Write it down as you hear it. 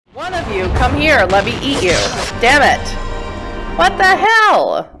you. Come here, let me eat you. Damn it. What the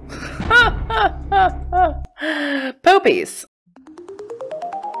hell? Poopies.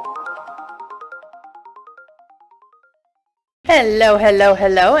 Hello, hello,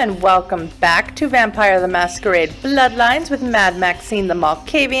 hello, and welcome back to Vampire the Masquerade Bloodlines with Mad Maxine the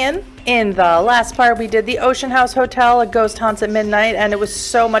Malkavian. In the last part, we did the Ocean House Hotel, A Ghost Haunts at Midnight, and it was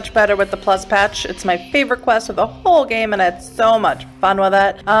so much better with the plus patch. It's my favorite quest of the whole game, and I had so much fun with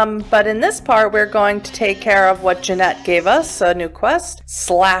it. But in this part, we're going to take care of what Jeanette gave us, a new quest,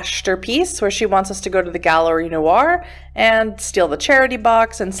 Slashed Piece, where she wants us to go to the Gallery Noir and steal the charity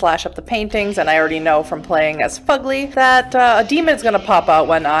box and slash up the paintings, and I already know from playing as Fugly that a demon is going to pop out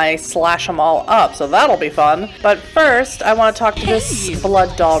when I slash them all up, so that'll be fun. But first, I want to talk to this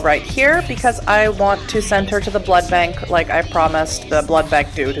blood doll right here, because I want to send her to the blood bank like I promised the blood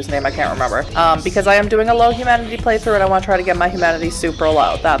bank dude, whose name I can't remember, because I am doing a low humanity playthrough and I want to try to get my humanity super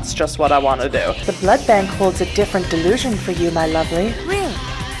low. That's just what I want to do. The blood bank holds a different delusion for you, my lovely. Really?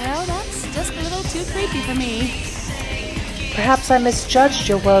 Well, that's just a little too creepy for me. Perhaps I misjudged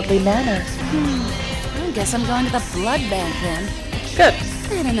your worldly manners. I guess I'm going to the blood bank then. Good.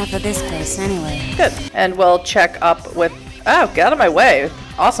 I had enough of this place anyway. Good. And we'll check up with... Oh, get out of my way.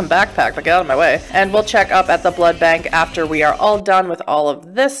 Awesome backpack, but get out of my way. And we'll check up at the blood bank after we are all done with all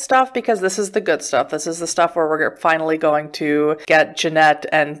of this stuff, because this is the good stuff. This is the stuff where we're finally going to get Jeanette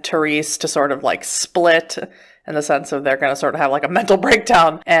and Therese to sort of like split, in the sense of they're going to sort of have like a mental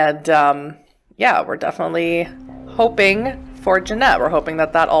breakdown. And yeah, we're definitely hoping for Jeanette. We're hoping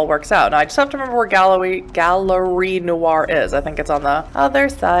that that all works out. Now, I just have to remember where Gallery Noir is. I think it's on the other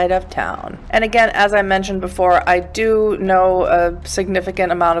side of town. And again, as I mentioned before, I do know a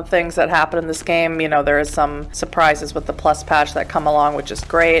significant amount of things that happen in this game. You know, there is some surprises with the plus patch that come along, which is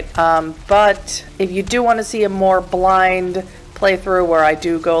great. But if you do want to see a more blind playthrough where I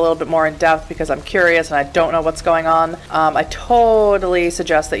do go a little bit more in depth because I'm curious and I don't know what's going on, I totally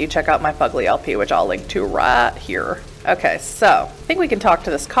suggest that you check out my Fugly LP, which I'll link to right here. Okay, so I think we can talk to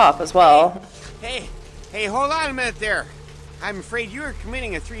this cop as well. Hey, hold on a minute there. I'm afraid you are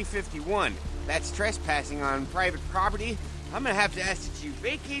committing a 351. That's trespassing on private property. I'm gonna have to ask that you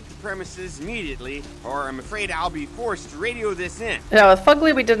vacate the premises immediately, or I'm afraid I'll be forced to radio this in. Yeah, with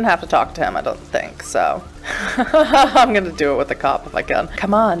Fugly, we didn't have to talk to him, I don't think, so I'm gonna do it with the cop if I can.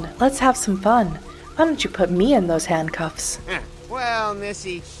 Come on, let's have some fun. Why don't you put me in those handcuffs? Well,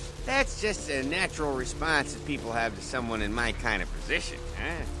 Missy, that's just a natural response that people have to someone in my kind of position.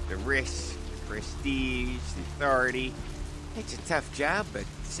 The risk, the prestige, the authority. It's a tough job, but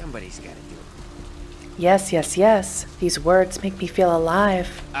somebody's got to do it. Yes, yes, yes. These words make me feel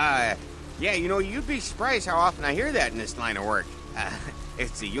alive. Yeah, you know, you'd be surprised how often I hear that in this line of work.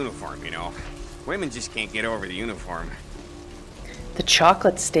 It's the uniform, you know. Women just can't get over the uniform. The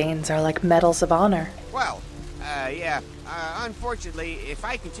chocolate stains are like medals of honor. Well, yeah. Unfortunately, if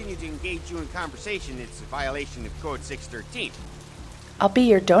I continue to engage you in conversation, it's a violation of Code 613. I'll be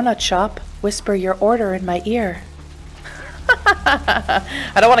your donut shop. Whisper your order in my ear.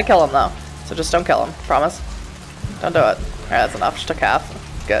 I don't want to kill him, though. So just don't kill him. Promise. Don't do it. Alright, that's enough. Just took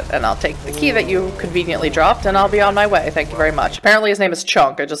half. Good. And I'll take the key that you conveniently dropped, and I'll be on my way. Thank you very much. Apparently his name is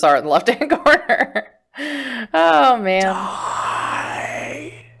Chunk. I just saw it in the left-hand corner. Oh, man.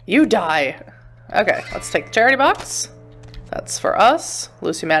 Die. You die. Okay, let's take the charity box. That's for us.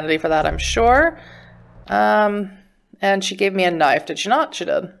 Lose humanity for that, I'm sure. And she gave me a knife. Did she not? She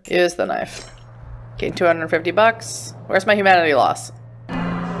did. Use the knife. Gain 250 bucks. Where's my humanity loss?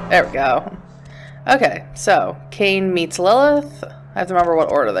 There we go. Okay, so Cain meets Lilith. I have to remember what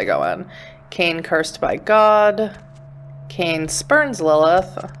order they go in. Cain cursed by God. Cain spurns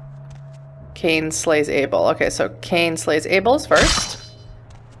Lilith. Cain slays Abel. Okay, so Cain slays Abel's first.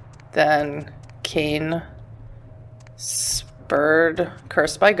 Then Cain spurred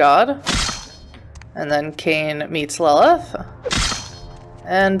cursed by God. And then Cain meets Lilith.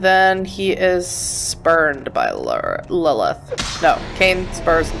 And then he is spurned by Lilith. No, Cain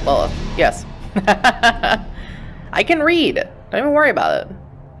spurs Lilith. Yes. I can read. Don't even worry about it.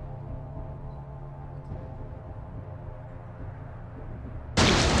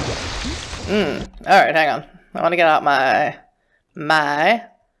 Alright, hang on. I want to get out my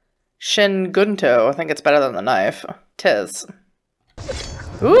Shingunto. I think it's better than the knife. Tis.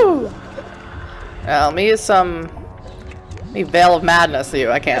 Ooh! Now, let me use some... Veil of Madness to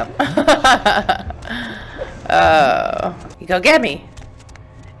you. I can't. You go get me.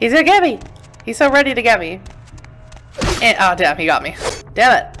 He's gonna get me. He's so ready to get me. And, oh, damn, he got me.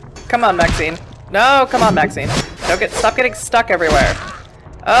 Damn it. Come on, Maxine. No, come on, Maxine. Stop getting stuck everywhere.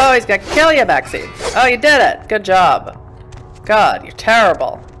 Oh, he's gonna kill you, Maxine. Oh, you did it. Good job. God, you're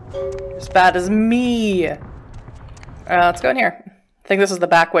terrible. As bad as me. Let's go in here. I think this is the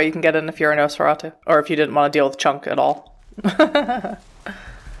back way you can get in if you're an Nosferatu. Or if you didn't want to deal with Chunk at all.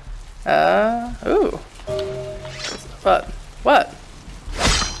 Ooh. What? What?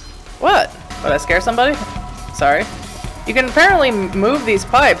 What? Would I scare somebody? Sorry. You can apparently move these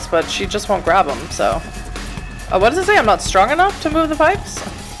pipes, but she just won't grab them, so... what does it say? I'm not strong enough to move the pipes?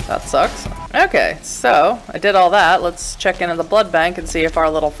 That sucks. Okay, so I did all that. Let's check in at the blood bank and see if our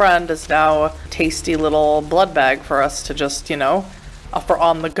little friend is now a tasty little blood bag for us to just, you know, offer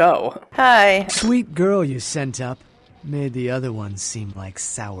on the go. Hi. Sweet girl you sent up. Made the other ones seem like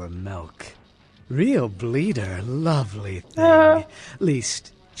sour milk. Real bleeder, lovely thing.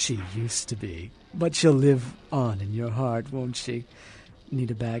 Least she used to be. But she'll live on in your heart, won't she?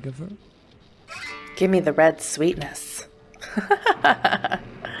 Need a bag of her? Give me the red sweetness.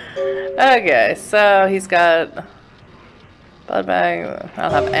 Okay, so he's got blood bag. I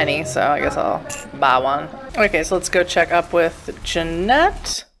don't have any, so I guess I'll buy one. Okay, so let's go check up with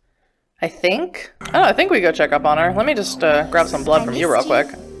Jeanette. I think. Oh, I think we go check up on her. Let me just grab some blood from you real quick.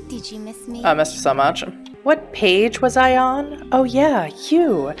 Did you miss me? I missed you so much. What page was I on? Oh yeah,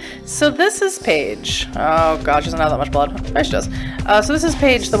 you. So this is Paige. Oh god, she doesn't have that much blood. There she does. So this is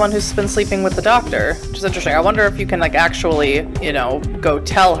Paige, the one who's been sleeping with the doctor, which is interesting. I wonder if you can like actually, you know, go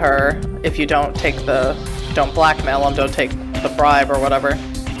tell her if you don't don't blackmail them, don't take the bribe or whatever.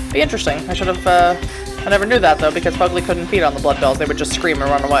 Be interesting. I should have, I never knew that though, because Fugly couldn't feed on the blood pills. They would just scream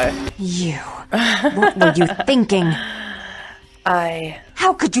and run away. You. What were you thinking?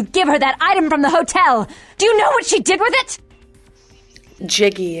 How could you give her that item from the hotel? Do you know what she did with it?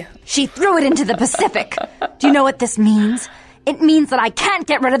 Jiggy. She threw it into the Pacific. Do you know what this means? It means that I can't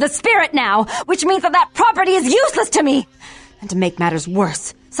get rid of the spirit now, which means that property is useless to me. And to make matters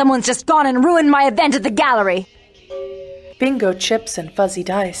worse, someone's just gone and ruined my event at the gallery. Bingo chips and fuzzy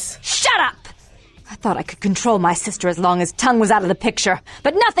dice. Shut up! I thought I could control my sister as long as Tongue was out of the picture,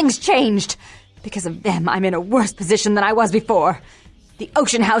 but nothing's changed. Because of them, I'm in a worse position than I was before. The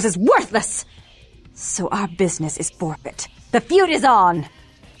Ocean House is worthless. So our business is forfeit. The feud is on.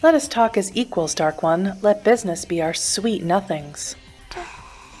 Let us talk as equals, Dark One. Let business be our sweet nothings.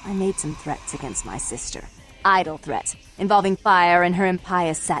 I made some threats against my sister. Idle threats, involving fire and her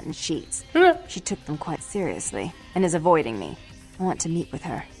impious satin sheets. She took them quite seriously, and is avoiding me. I want to meet with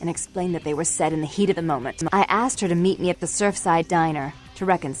her, and explain that they were said in the heat of the moment. I asked her to meet me at the Surfside Diner, to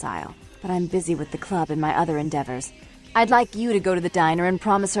reconcile. But I'm busy with the club and my other endeavors. I'd like you to go to the diner and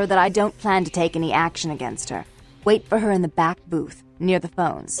promise her that I don't plan to take any action against her. Wait for her in the back booth, near the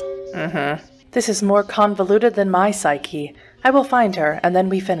phones. This is more convoluted than my psyche. I will find her, and then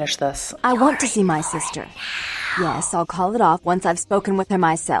we finish this. I want to see my sister. Yes, I'll call it off once I've spoken with her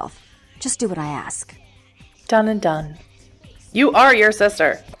myself. Just do what I ask. Done and done. You are your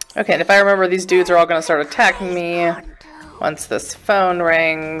sister. Okay, and if I remember, these dudes are all going to start attacking me. Once this phone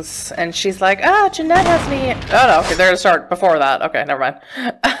rings, and she's like, Jeanette has me. Oh, no, okay, they're gonna start before that. Okay, never mind.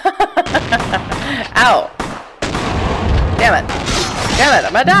 Ow. Damn it. Damn it,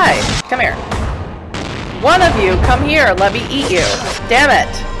 I'm gonna die. Come here. One of you, come here, let me eat you. Damn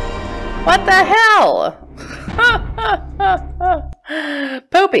it. What the hell?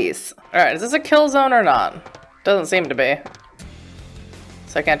 Poopies. Alright, is this a kill zone or not? Doesn't seem to be.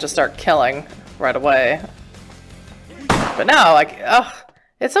 So I can't just start killing right away. But now, like, ugh,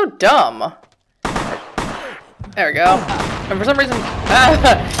 it's so dumb. There we go. And for some reason,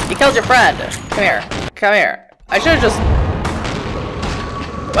 you killed your friend. Come here. Come here. I should have just...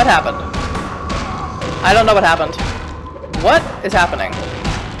 What happened? I don't know what happened. What is happening?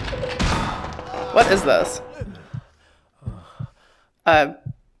 What is this?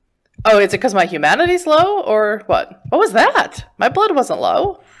 Oh, is it because my humanity's low, or what? What was that? My blood wasn't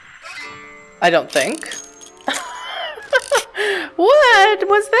low. I don't think. What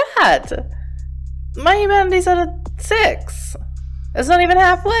was that? My humanity's at a 6. It's not even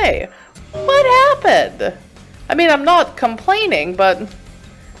halfway. What happened? I mean, I'm not complaining, but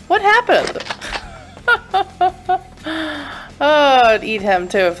what happened? Oh, I'd eat him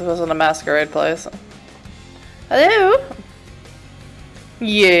too if it was in a masquerade place. Hello?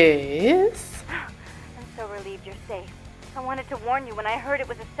 Yes? I'm so relieved you're safe. I wanted to warn you when I heard it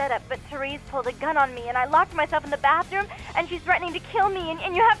was a setup, but Therese pulled a gun on me and I locked myself in the bathroom and she's threatening to kill me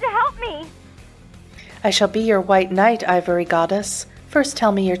and you have to help me. I shall be your white knight, Ivory Goddess. First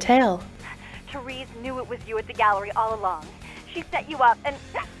tell me your tale. Therese knew it was you at the gallery all along. She set you up and...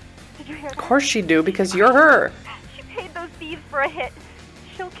 Did you hear that? Of course she do, because you're her. She paid those thieves for a hit.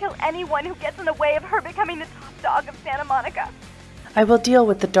 She'll kill anyone who gets in the way of her becoming the top dog of Santa Monica. I will deal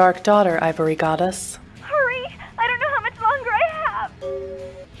with the Dark Daughter, Ivory Goddess. Hurry! I don't know how much longer I have.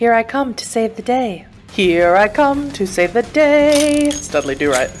 Here I come to save the day. Here I come to save the day. It's Dudley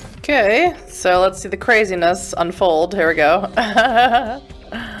Do-Right. Okay, so let's see the craziness unfold. Here we go.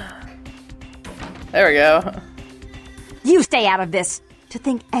 There we go. You stay out of this. To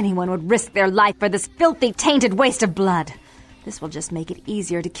think anyone would risk their life for this filthy, tainted waste of blood. This will just make it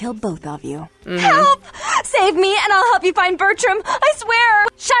easier to kill both of you. Help! Save me and I'll help you find Bertram. I swear!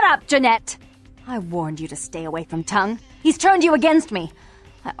 Shut up, Jeanette. I warned you to stay away from Tongue. He's turned you against me.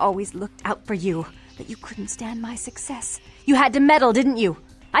 I always looked out for you, but you couldn't stand my success. You had to meddle, didn't you?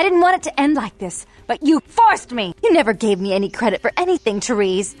 I didn't want it to end like this, but you forced me. You never gave me any credit for anything,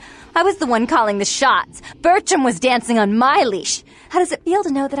 Therese. I was the one calling the shots. Bertram was dancing on my leash. How does it feel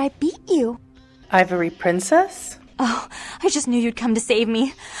to know that I beat you? Ivory Princess? Oh, I just knew you'd come to save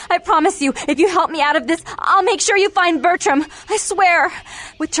me. I promise you, if you help me out of this, I'll make sure you find Bertram. I swear.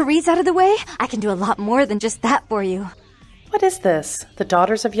 With Therese out of the way, I can do a lot more than just that for you. What is this? The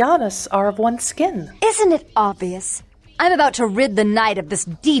Daughters of Janus are of one skin. Isn't it obvious? I'm about to rid the night of this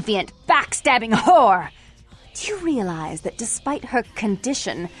deviant, backstabbing whore. Do you realize that despite her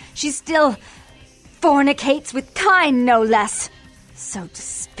condition, she still fornicates with kind, no less? So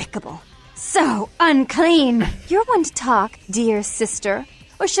despicable. So unclean. You're one to talk, dear sister.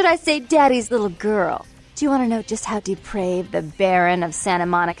 Or should I say daddy's little girl? Do you want to know just how depraved the Baron of Santa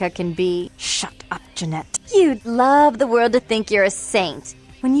Monica can be? Shut up, Jeanette. You'd love the world to think you're a saint.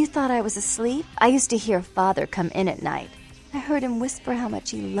 When you thought I was asleep, I used to hear Father come in at night. I heard him whisper how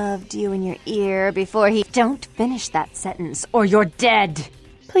much he loved you in your ear before he... Don't finish that sentence, or you're dead.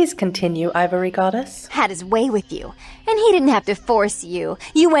 Please continue, Ivory Goddess. Had his way with you, and he didn't have to force you.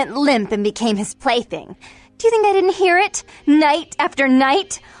 You went limp and became his plaything. Do you think I didn't hear it? Night after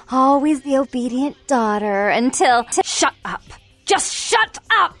night? Always the obedient daughter until... Shut up. Just shut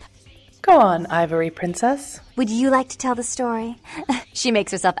up! Go on, Ivory Princess. Would you like to tell the story? She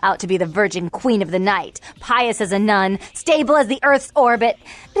makes herself out to be the virgin queen of the night, pious as a nun, stable as the Earth's orbit.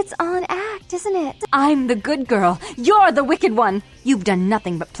 But it's all an act, isn't it? I'm the good girl. You're the wicked one. You've done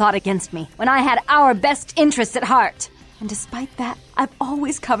nothing but plot against me when I had our best interests at heart. And despite that, I've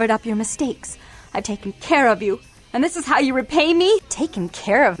always covered up your mistakes. I've taken care of you. And this is how you repay me? Taken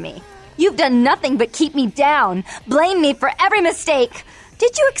care of me. You've done nothing but keep me down, blame me for every mistake.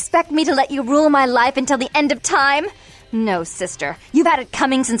 Did you expect me to let you rule my life until the end of time? No, sister. You've had it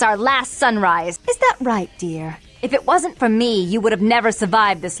coming since our last sunrise. Is that right, dear? If it wasn't for me, you would have never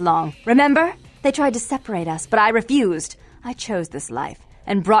survived this long. Remember? They tried to separate us, but I refused. I chose this life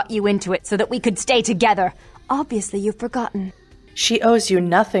and brought you into it so that we could stay together. Obviously, you've forgotten. She owes you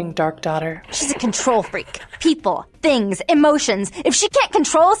nothing, Dark Daughter. She's a control freak. People, things, emotions. If she can't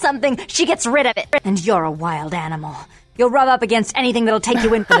control something, she gets rid of it. And you're a wild animal. You'll rub up against anything that'll take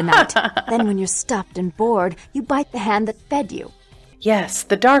you in for the night. Then when you're stuffed and bored, you bite the hand that fed you. Yes,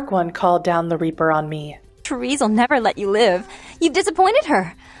 the Dark One called down the Reaper on me. Therese will never let you live. You've disappointed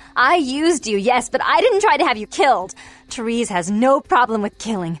her. I used you, yes, but I didn't try to have you killed. Therese has no problem with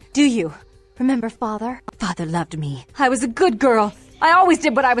killing, do you? Remember Father? Father loved me. I was a good girl. I always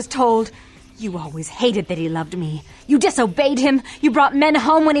did what I was told. You always hated that he loved me. You disobeyed him. You brought men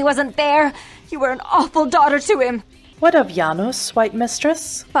home when he wasn't there. You were an awful daughter to him. What of Janus, White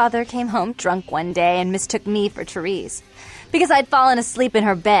Mistress? Father came home drunk one day and mistook me for Therese. Because I'd fallen asleep in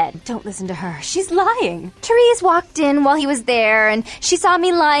her bed. Don't listen to her. She's lying. Therese walked in while he was there, and she saw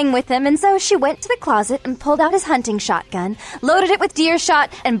me lying with him, and so she went to the closet and pulled out his hunting shotgun, loaded it with deer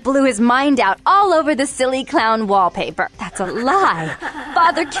shot, and blew his mind out all over the silly clown wallpaper. That's a lie.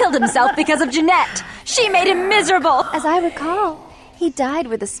 Father killed himself because of Jeanette. She made him miserable. As I recall, he died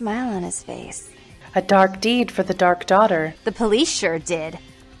with a smile on his face. A dark deed for the Dark Daughter. The police sure did.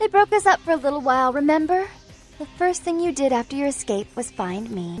 They broke us up for a little while, remember? The first thing you did after your escape was find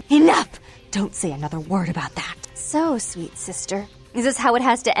me. Enough! Don't say another word about that. So, sweet sister. Is this how it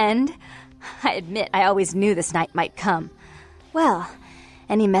has to end? I admit I always knew this night might come. Well,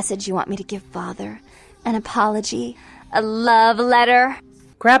 any message you want me to give Father? An apology? A love letter?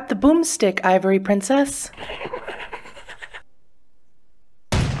 Grab the boomstick, Ivory Princess.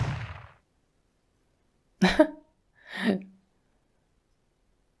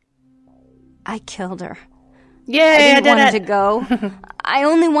 I killed her. Yay, I didn't want her to it. go. I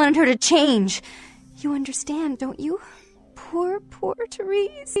only wanted her to change. You understand, don't you? Poor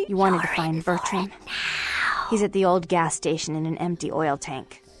Therese. You wanted to find Bertram. He's at the old gas station in an empty oil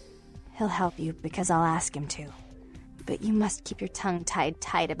tank. He'll help you because I'll ask him to. But you must keep your tongue tied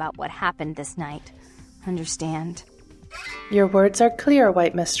tight about what happened this night. Understand? Your words are clear,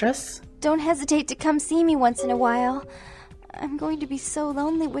 White Mistress. Don't hesitate to come see me once in a while. I'm going to be so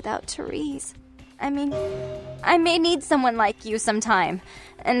lonely without Therese. I mean, I may need someone like you sometime,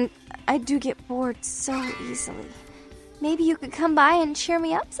 and I do get bored so easily. Maybe you could come by and cheer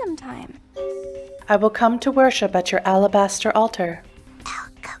me up sometime. I will come to worship at your alabaster altar. El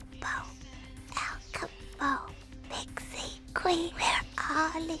Capo, Pixie Queen, where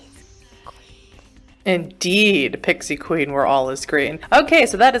all is. Indeed, Pixie Queen, where all is green. Okay,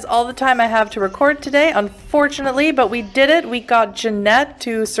 so that is all the time I have to record today, unfortunately, but we did it. We got Jeanette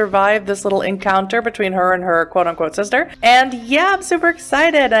to survive this little encounter between her and her quote-unquote sister. And yeah, I'm super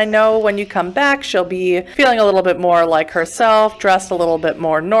excited. I know when you come back, she'll be feeling a little bit more like herself, dressed a little bit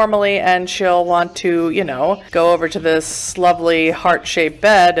more normally, and she'll want to, you know, go over to this lovely heart-shaped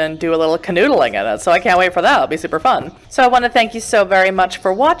bed and do a little canoodling in it. So I can't wait for that. It'll be super fun. So I want to thank you so very much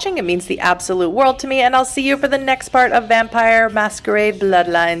for watching. It means the absolute world to me. And I'll see you for the next part of Vampire Masquerade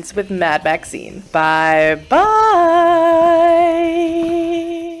Bloodlines with Mad Maxine. Bye bye!